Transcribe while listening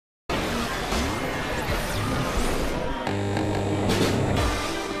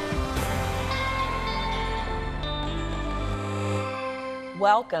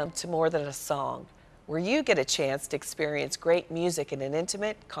Welcome to More Than a Song, where you get a chance to experience great music in an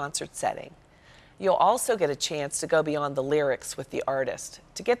intimate concert setting. You'll also get a chance to go beyond the lyrics with the artist,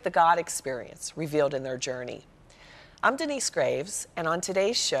 to get the God experience revealed in their journey. I'm Denise Graves, and on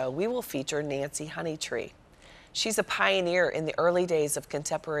today's show, we will feature Nancy Honeytree. She's a pioneer in the early days of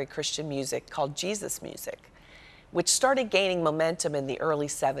contemporary Christian music called Jesus music, which started gaining momentum in the early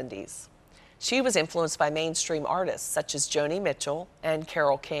 70s. She was influenced by mainstream artists such as Joni Mitchell and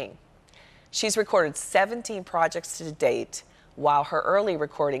Carole King. She's recorded 17 projects to date, while her early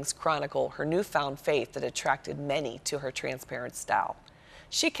recordings chronicle her newfound faith that attracted many to her transparent style.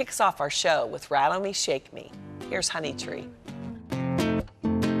 She kicks off our show with Rattle Me, Shake Me. Here's Honeytree.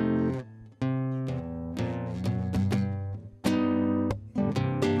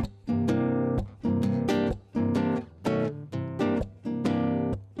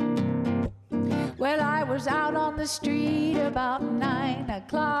 Well, I was out on the street about 9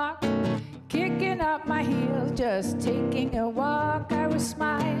 o'clock, kicking up my heels, just taking a walk. I was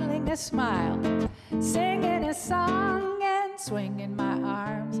smiling a smile, singing a song and swinging my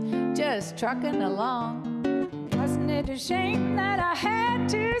arms, just trucking along. Wasn't it a shame that I had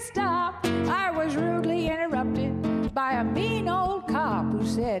to stop? I was rudely interrupted by a mean old cop who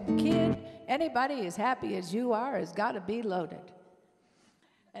said, "Kid, anybody as happy as you are has got to be loaded."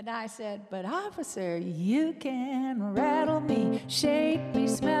 And I said, "But officer, you can rattle me, shake me,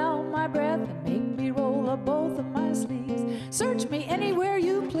 smell my breath, and make me roll up both of my sleeves. Search me anywhere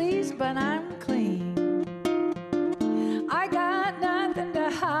you please, but I'm clean. I got nothing to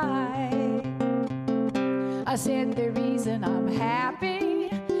hide." I said, "The reason I'm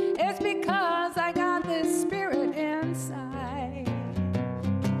happy is because I got this spirit inside."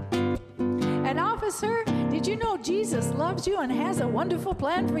 And officer, did you know Jesus loves you and has a wonderful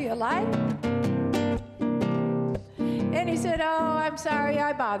plan for your life? And he said, "Oh, I'm sorry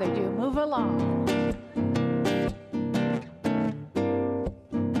I bothered you. Move along."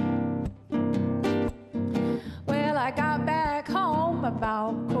 Well, I got back home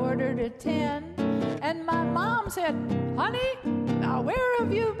about 9:45, and my mom said, "Honey, now where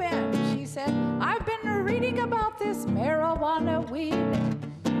have you been?" She said, "I've been reading about this marijuana weed.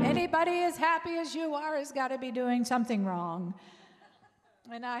 Anybody as happy as you are has got to be doing something wrong."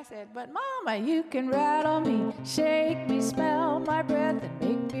 And I said, "But Mama, you can rattle me, shake me, smell my breath, and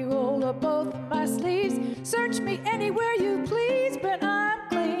make me roll up both of my sleeves. Search me anywhere you please, but I'm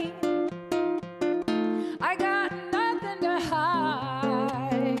clean. I got nothing to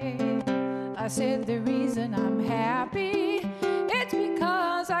hide." I said, "The reason I'm happy, it's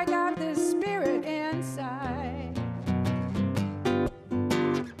because I got this spirit inside."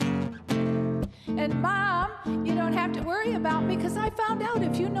 And Mom, you don't have to worry about me, because I found out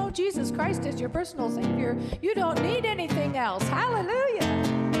if you know Jesus Christ as your personal Savior, you don't need anything else. Hallelujah.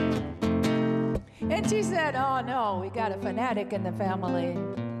 And she said, "Oh no, we got a fanatic in the family."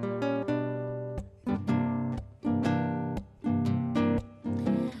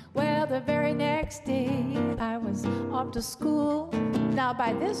 Well, the very next day I was off to school. Now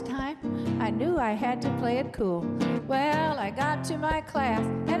by this time I knew I had to play it cool. Well, I got to my class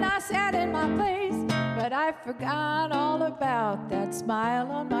and I sat in my place, but I forgot all about that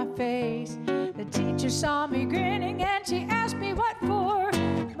smile on my face. The teacher saw me grinning and she asked me what for.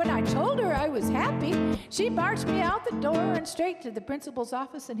 When I told her I was happy, she marched me out the door and straight to the principal's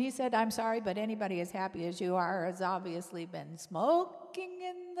office, and he said, "I'm sorry, but anybody as happy as you are has obviously been smoking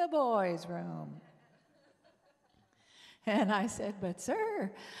in the boys' room." And I said, "But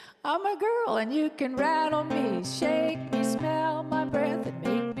sir, I'm a girl, and you can rattle me, shake me, smell my breath, and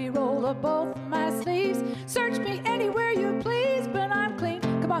make me roll up both of my sleeves. Search me anywhere you please, but I'm clean."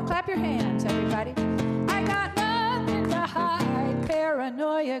 Come on, clap your hands, everybody. I got nothing to hide,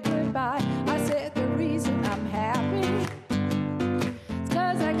 paranoia goodbye. I said, "The reason I'm happy is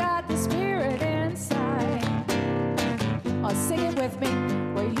 'cause I got the spirit inside." Oh, sing it with me.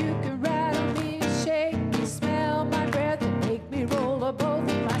 Well, you can rattle me, shake me, smell my breath, and make me roll up both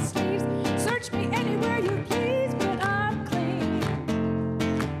of my sleeves. Search me anywhere you please, but I'm clean.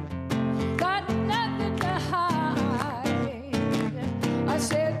 Got nothing to hide. I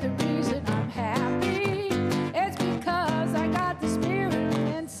said, "The reason I'm happy is because I got the spirit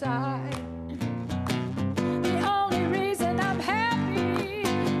inside." The only reason I'm happy,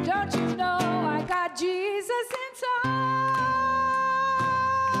 don't you know, I got Jesus inside.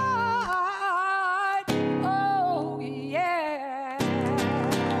 Oh, yeah.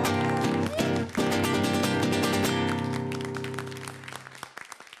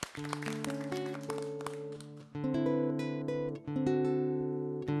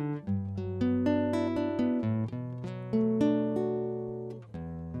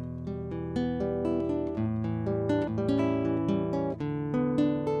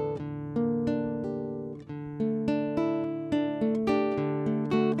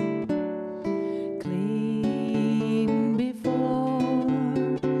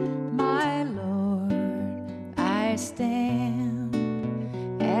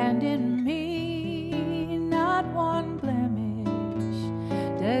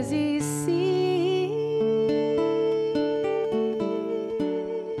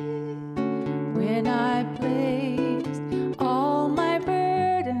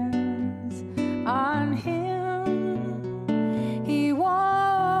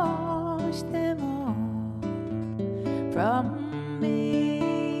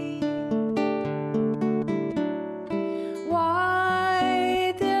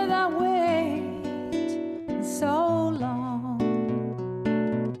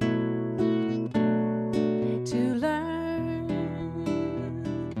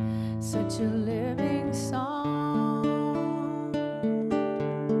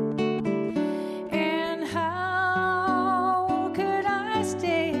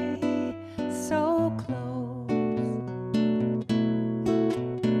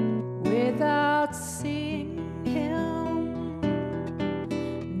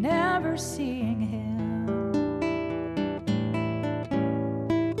 never seeing him.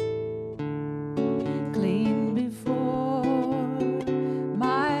 Clean before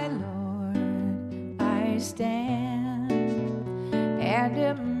my Lord I stand, and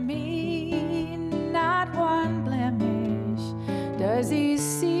in me not one blemish does he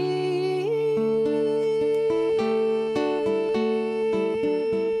see.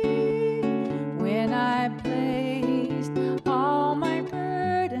 When I placed all my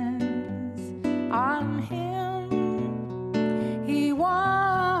burdens on him, he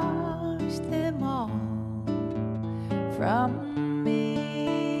washed them all from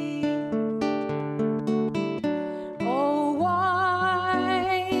me. Oh,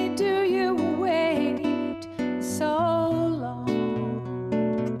 why do you wait so long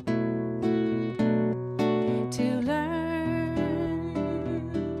to learn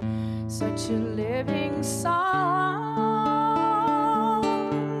such a living song?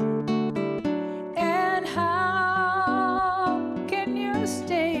 And how can you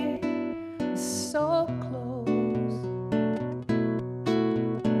stay so close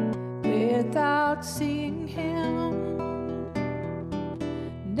without seeing him,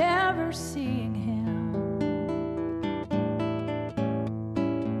 never seeing him?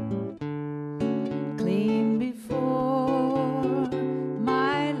 Clean before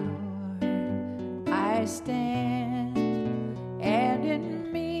my Lord I stand, and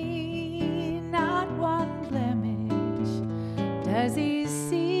in me not one blemish does he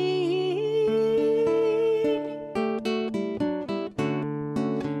see.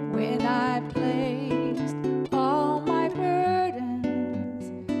 When I placed all my burdens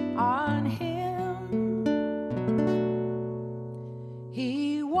on him,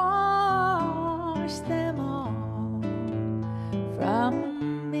 he washed them all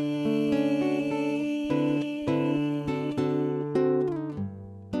from me.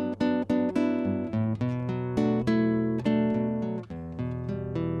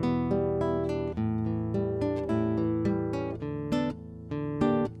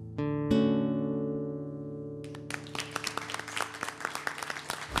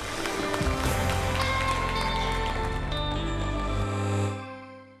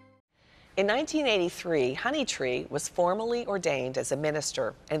 In 1983, Honeytree was formally ordained as a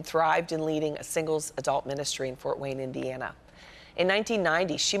minister and thrived in leading a singles adult ministry in Fort Wayne, Indiana. In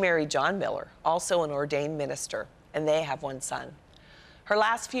 1990, she married John Miller, also an ordained minister, and they have one son. Her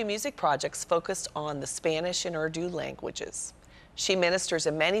last few music projects focused on the Spanish and Urdu languages. She ministers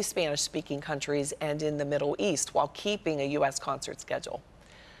in many Spanish-speaking countries and in the Middle East while keeping a U.S. concert schedule.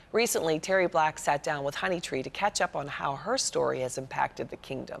 Recently, Terry Black sat down with Honeytree to catch up on how her story has impacted the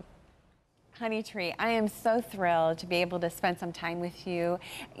kingdom. Honeytree, I am so thrilled to be able to spend some time with you.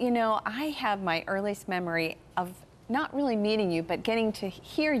 You know, I have my earliest memory of not really meeting you, but getting to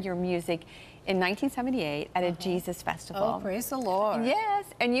hear your music in 1978 at a Jesus festival. Oh, praise the Lord. Yes,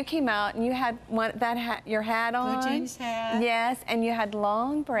 and you came out and you had your hat on. Blue jeans hat. Yes, and you had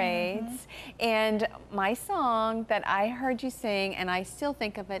long braids. And my song that I heard you sing, and I still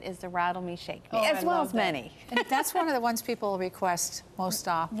think of it, is the Rattle Me, Shake Me, as well as many. And that's one of the ones people request most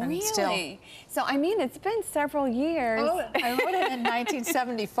often. Really? Still. So, I mean, it's been several years. Oh, I wrote it in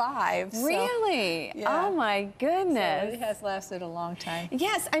 1975. So, Really? yeah. Oh my goodness. So it has lasted a long time.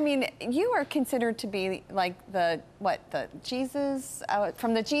 Yes, I mean, you are considered to be like the Jesus,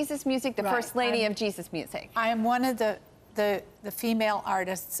 from the Jesus music, the Right. first lady of Jesus music. I am one of the female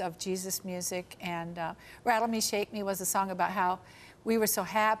artists of Jesus music, and Rattle Me, Shake Me was a song about how we were so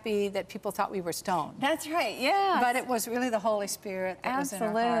happy that people thought we were stoned. That's right, yeah. But it was really the Holy Spirit that was in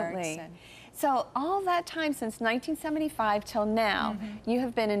our hearts. Absolutely. So all that time since 1975 till now, you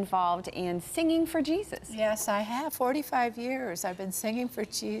have been involved in singing for Jesus. Yes, I have. 45 years I've been singing for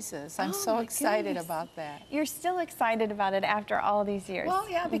Jesus. I'm so my excited goodness. about that. You're still excited about it after all these years. Well,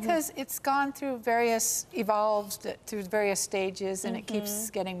 yeah, because it's gone through evolved through various stages, and it keeps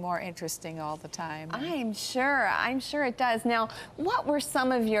getting more interesting all the time. I'm sure it does. Now, what were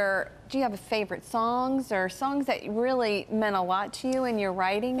some of do you have favorite songs or songs that really meant a lot to you in your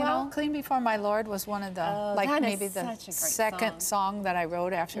writing at all? Well, Clean Before My Lord was one of the, like that is maybe the such a great second song that I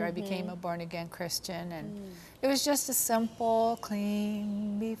wrote after I became a born-again Christian. And it was just a simple,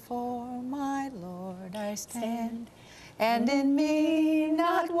 clean before my Lord I stand. And in me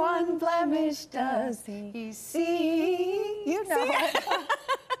not one blemish does he see. You know it.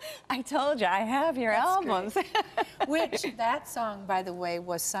 I told you, I have your albums. Which, that song, by the way,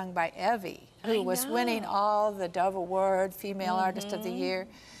 was sung by Evie, who was winning all the Dove Award, Female Artist of the Year.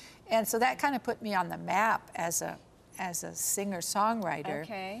 And so that kind of put me on the map as a singer-songwriter.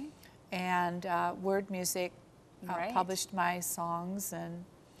 Okay. And Word Music Right. published my songs. And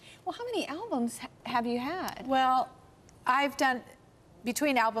Well, how many albums have you had? Well, I've done,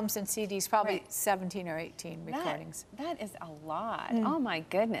 between albums and CDs, probably Right. 17 or 18 recordings. That is a lot. Oh my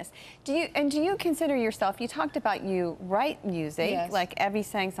goodness. Do you consider yourself, you talked about you write music, Yes. like Evie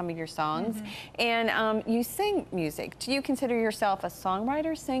sang some of your songs, and you sing music. Do you consider yourself a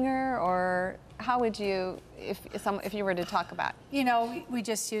songwriter, singer, or how would you, if you were to talk about? You know, we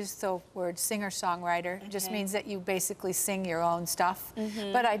just use the word singer-songwriter. It just means that you basically sing your own stuff.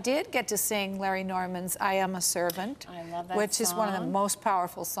 But I did get to sing Larry Norman's I Am a Servant, I love that which is one of the song. most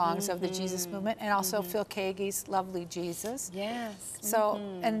powerful songs of the Jesus movement, and also Phil Keaggy's Lovely Jesus. Yes. So,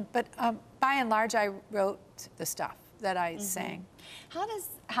 but by and large, I wrote the stuff that I sang.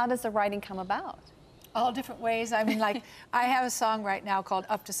 How does the writing come about? All different ways. I mean, like, I have a song right now called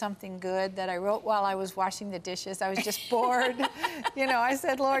Up to Something Good that I wrote while I was washing the dishes. I was just bored. You know, I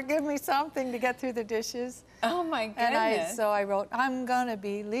said, Lord, give me something to get through the dishes. Oh my goodness. And so I wrote, I'm gonna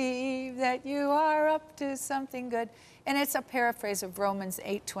believe that you are up to something good. And it's a paraphrase of Romans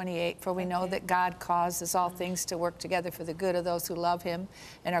 8:28, for we know that God causes all things to work together for the good of those who love him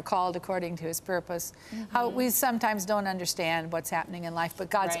and are called according to his purpose. How we sometimes don't understand what's happening in life, but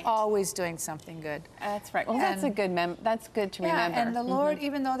God's Right. always doing something good. That's right. Well, that's a good that's good to remember. And the Lord,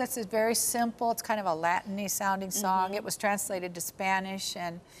 even though this is very simple, it's kind of a Latin-y sounding song, it was translated to Spanish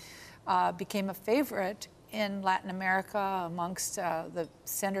and became a favorite in Latin America amongst the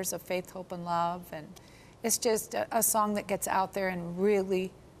centers of faith, hope, and love. And it's just a song that gets out there and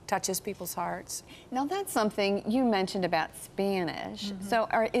really touches people's hearts. Now that's something you mentioned about Spanish. So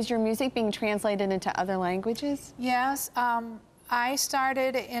is your music being translated into other languages? Yes, I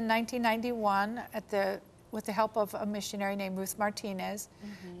started in 1991 with the help of a missionary named Ruth Martinez,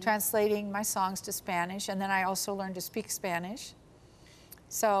 translating my songs to Spanish, and then I also learned to speak Spanish.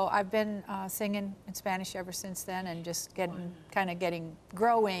 So I've been singing in Spanish ever since then, and just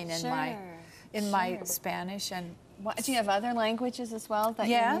growing in my Spanish. And Do you have other languages as well that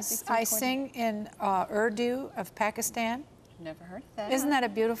your yes, music's I recorded? sing in Urdu of Pakistan. Never heard of that. Isn't that a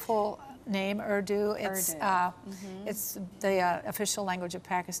beautiful name, Urdu? It's Urdu. it's the official language of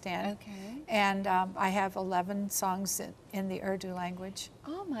Pakistan. Okay. And I have 11 songs in the Urdu language.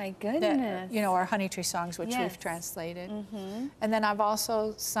 Oh my That, goodness. you know, our Honeytree songs, which Yes. we've translated. And then I've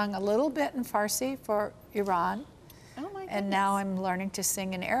also sung a little bit in Farsi for Iran. Oh my goodness. And now I'm learning to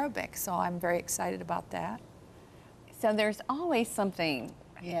sing in Arabic, so I'm very excited about that. So there's always something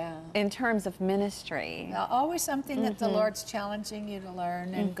Yeah. in terms of ministry. Always something that the Lord's challenging you to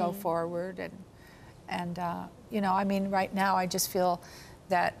learn and go forward. And you know, I mean, right now I just feel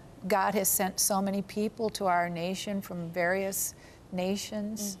that God has sent so many people to our nation from various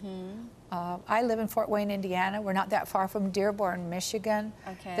nations. I live in Fort Wayne, Indiana. We're not that far from Dearborn, Michigan.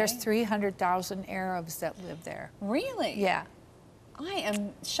 Okay. There's 300,000 Arabs that live there. Really? Yeah. I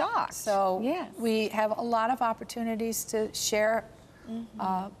am shocked. So yes. we have a lot of opportunities to share.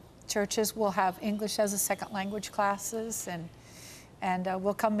 Churches will have English as a second language classes, and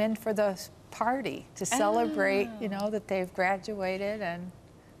we'll come in for the party to celebrate, you know, that they've graduated, and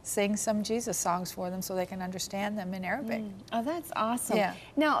sing some Jesus songs for them so they can understand them in Arabic. Oh, that's awesome. Yeah.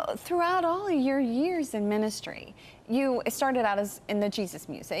 Now, throughout all of your years in ministry, you started out as in the Jesus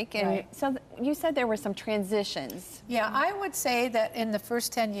music, and Right. so you said there were some transitions. Yeah, I would say that in the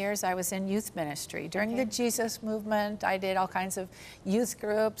first 10 years I was in youth ministry. During the Jesus movement, I did all kinds of youth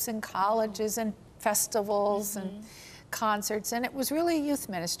groups and colleges and festivals and concerts, and it was really youth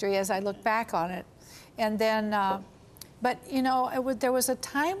ministry as I look back on it. And then, but you know, there was a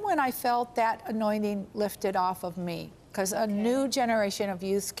time when I felt that anointing lifted off of me, because a new generation of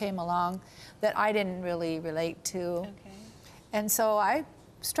youth came along that I didn't really relate to. Okay. And so I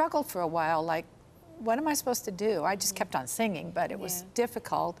struggled for a while, like, what am I supposed to do? I just kept on singing, but it was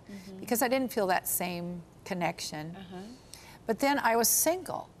difficult because I didn't feel that same connection. But then I was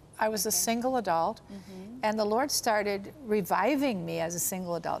single. I was a single adult, and the Lord started reviving me as a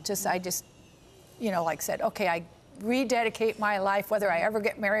single adult. I just, you know, like said, okay, I rededicate my life, whether I ever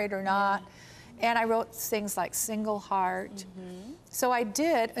get married or not. And I wrote things like Single Heart. So I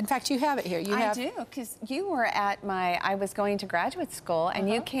did. In fact, you have it here. I do, because you were at I was going to graduate school, and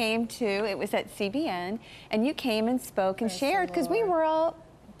you came to, it was at CBN, and you came and spoke and Praise shared, the because we Lord. were all,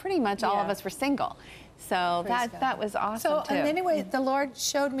 pretty much all of Yeah. us were single. So that was awesome, So, too. and anyway, the Lord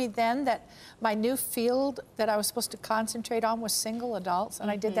showed me then that my new field that I was supposed to concentrate on was single adults,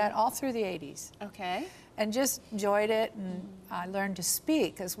 and I did that all through the 80s. Okay. And just enjoyed it, and I learned to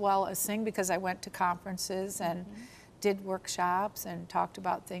speak as well as sing because I went to conferences and did workshops and talked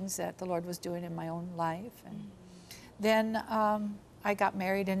about things that the Lord was doing in my own life. And then I got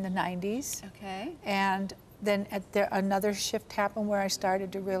married in the 90s. Okay. And then another shift happened where I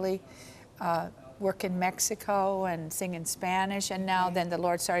started to really work in Mexico and sing in Spanish, and now then the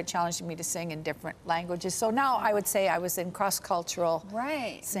Lord started challenging me to sing in different languages. So now I would say I was in cross-cultural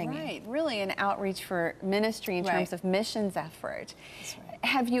singing. Right, really an outreach for ministry in terms of missions effort. That's right.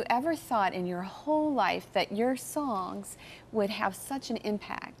 Have you ever thought in your whole life that your songs would have such an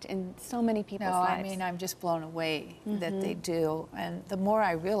impact in so many people's lives? I mean, I'm just blown away that they do. And the more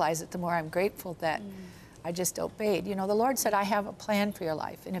I realize it, the more I'm grateful that I just obeyed. You know, the Lord said, I have a plan for your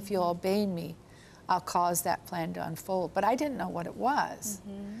life, and if you'll obey me, I'll cause that plan to unfold. But I didn't know what it was.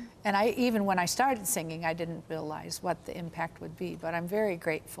 And even when I started singing, I didn't realize what the impact would be. But I'm very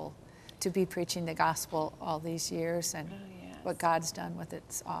grateful to be preaching the gospel all these years, and what God's done with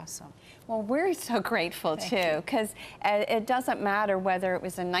it's awesome. Well, we're so grateful too, because it doesn't matter whether it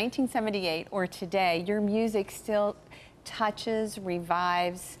was in 1978 or today, your music still touches,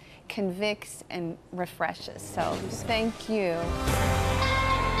 revives, convicts, and refreshes. So thank you.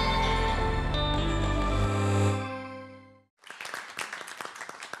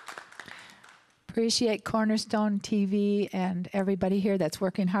 Appreciate Cornerstone TV and everybody here that's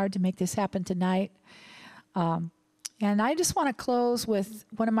working hard to make this happen tonight. And I just want to close with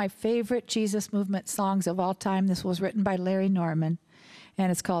one of my favorite Jesus Movement songs of all time. This was written by Larry Norman,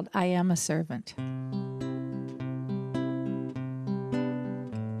 and it's called I Am a Servant.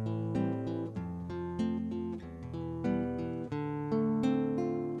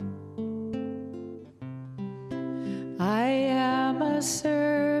 I am a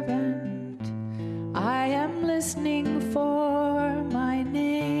servant, I am listening for my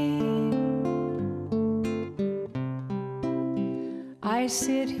name. I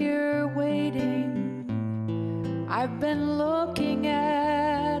sit here waiting, I've been looking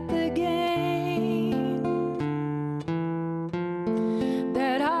at the game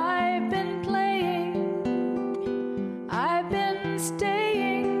that I've been playing, I've been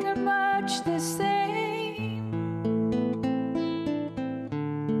staying much the same.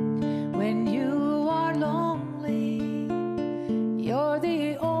 When you are lonely, you're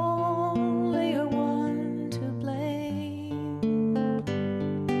the only one to blame.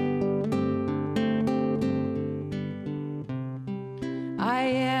 I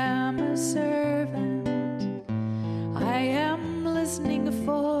am a servant, I am listening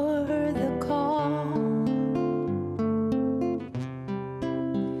for the call.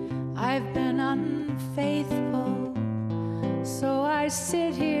 I've been unfaithful, so I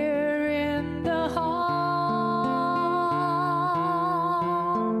sit here in the hall.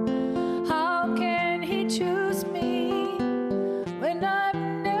 How can he choose me when I've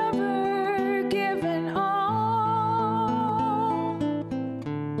never given all?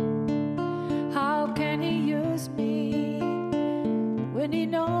 How can he use me when he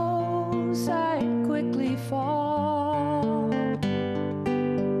knows I'd quickly fall?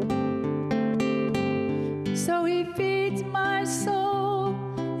 So he feeds my soul,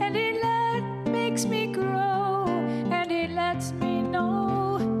 and he makes me grow, and he lets me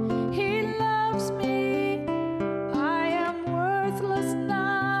know he loves me. I am worthless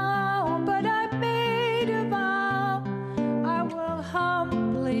now, but I made a vow I will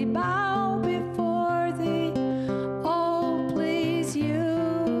humbly bow before thee. Oh, please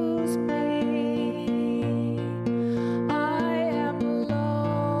use me. I am lonely.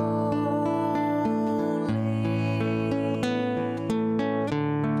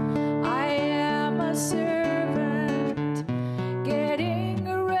 I am a servant, getting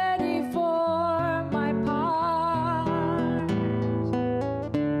ready for my part.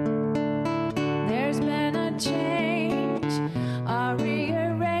 There's been a change, a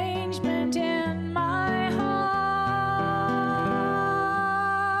rearrangement in my heart.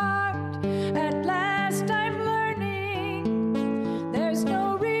 At last I'm learning there's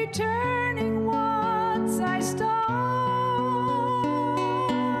no returning once I start.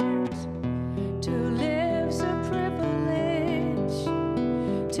 To live's a privilege,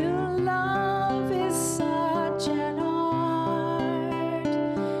 to love is such an art,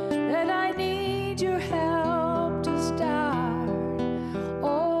 that I need your help to start.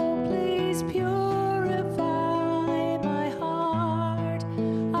 Oh, please purify my heart.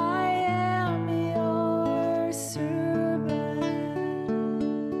 I am your servant.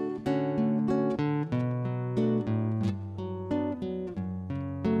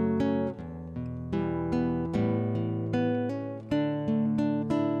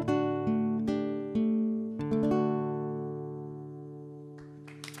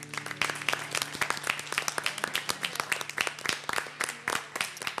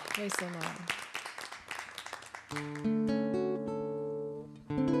 Praise the Lord.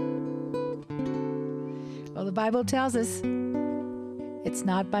 the Bible tells us it's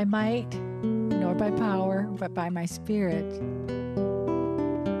not by might nor by power, but by my Spirit.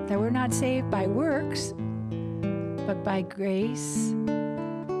 That we're not saved by works, but by grace,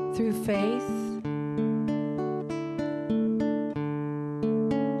 through faith.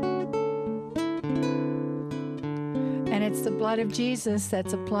 And it's the blood of Jesus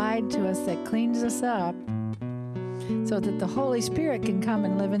that's applied to us that cleans us up so that the Holy Spirit can come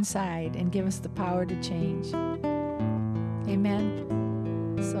and live inside and give us the power to change. Amen.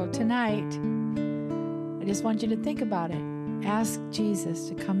 So tonight, I just want you to think about it. Ask Jesus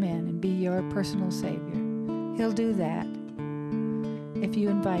to come in and be your personal Savior. He'll do that if you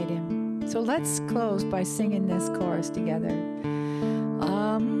invite him. So let's close by singing this chorus together.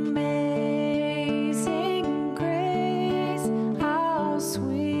 Amazing grace, how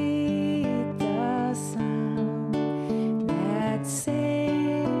sweet the sound that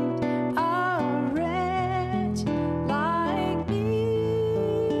saved a wretch like me.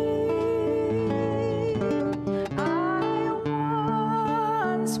 I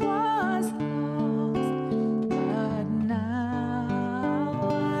once was lost, but now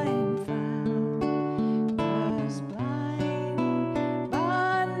I'm found. Was blind,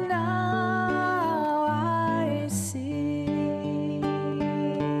 but now I see.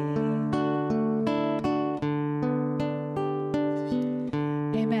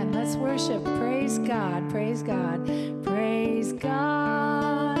 Amen. Let's worship. Praise God. Praise God. Praise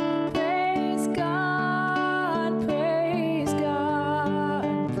God. Praise God. Praise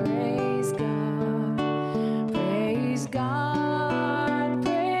God. Praise God. Praise God.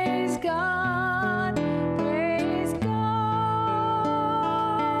 Praise God. Praise God.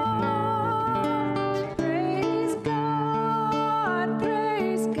 Praise God.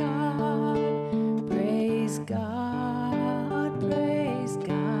 Praise God. Praise God. Praise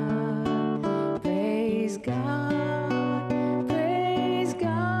God. Praise God. Praise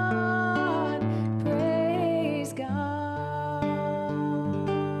God. Praise God.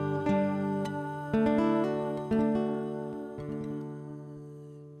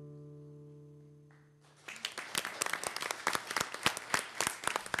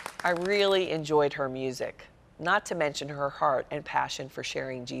 I really enjoyed her music, not to mention her heart and passion for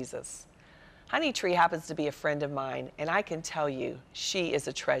sharing Jesus. Honeytree happens to be a friend of mine, and I can tell you she is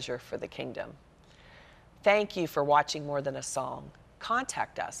a treasure for the kingdom. Thank you for watching More Than a Song.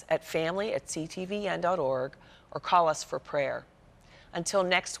 Contact us at family@ctvn.org or call us for prayer. Until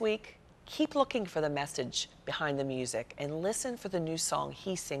next week, keep looking for the message behind the music and listen for the new song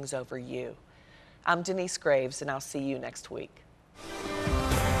he sings over you. I'm Denise Graves, and I'll see you next week.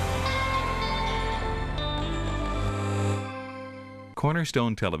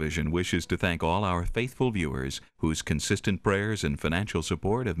 Cornerstone Television wishes to thank all our faithful viewers whose consistent prayers and financial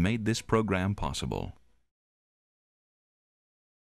support have made this program possible.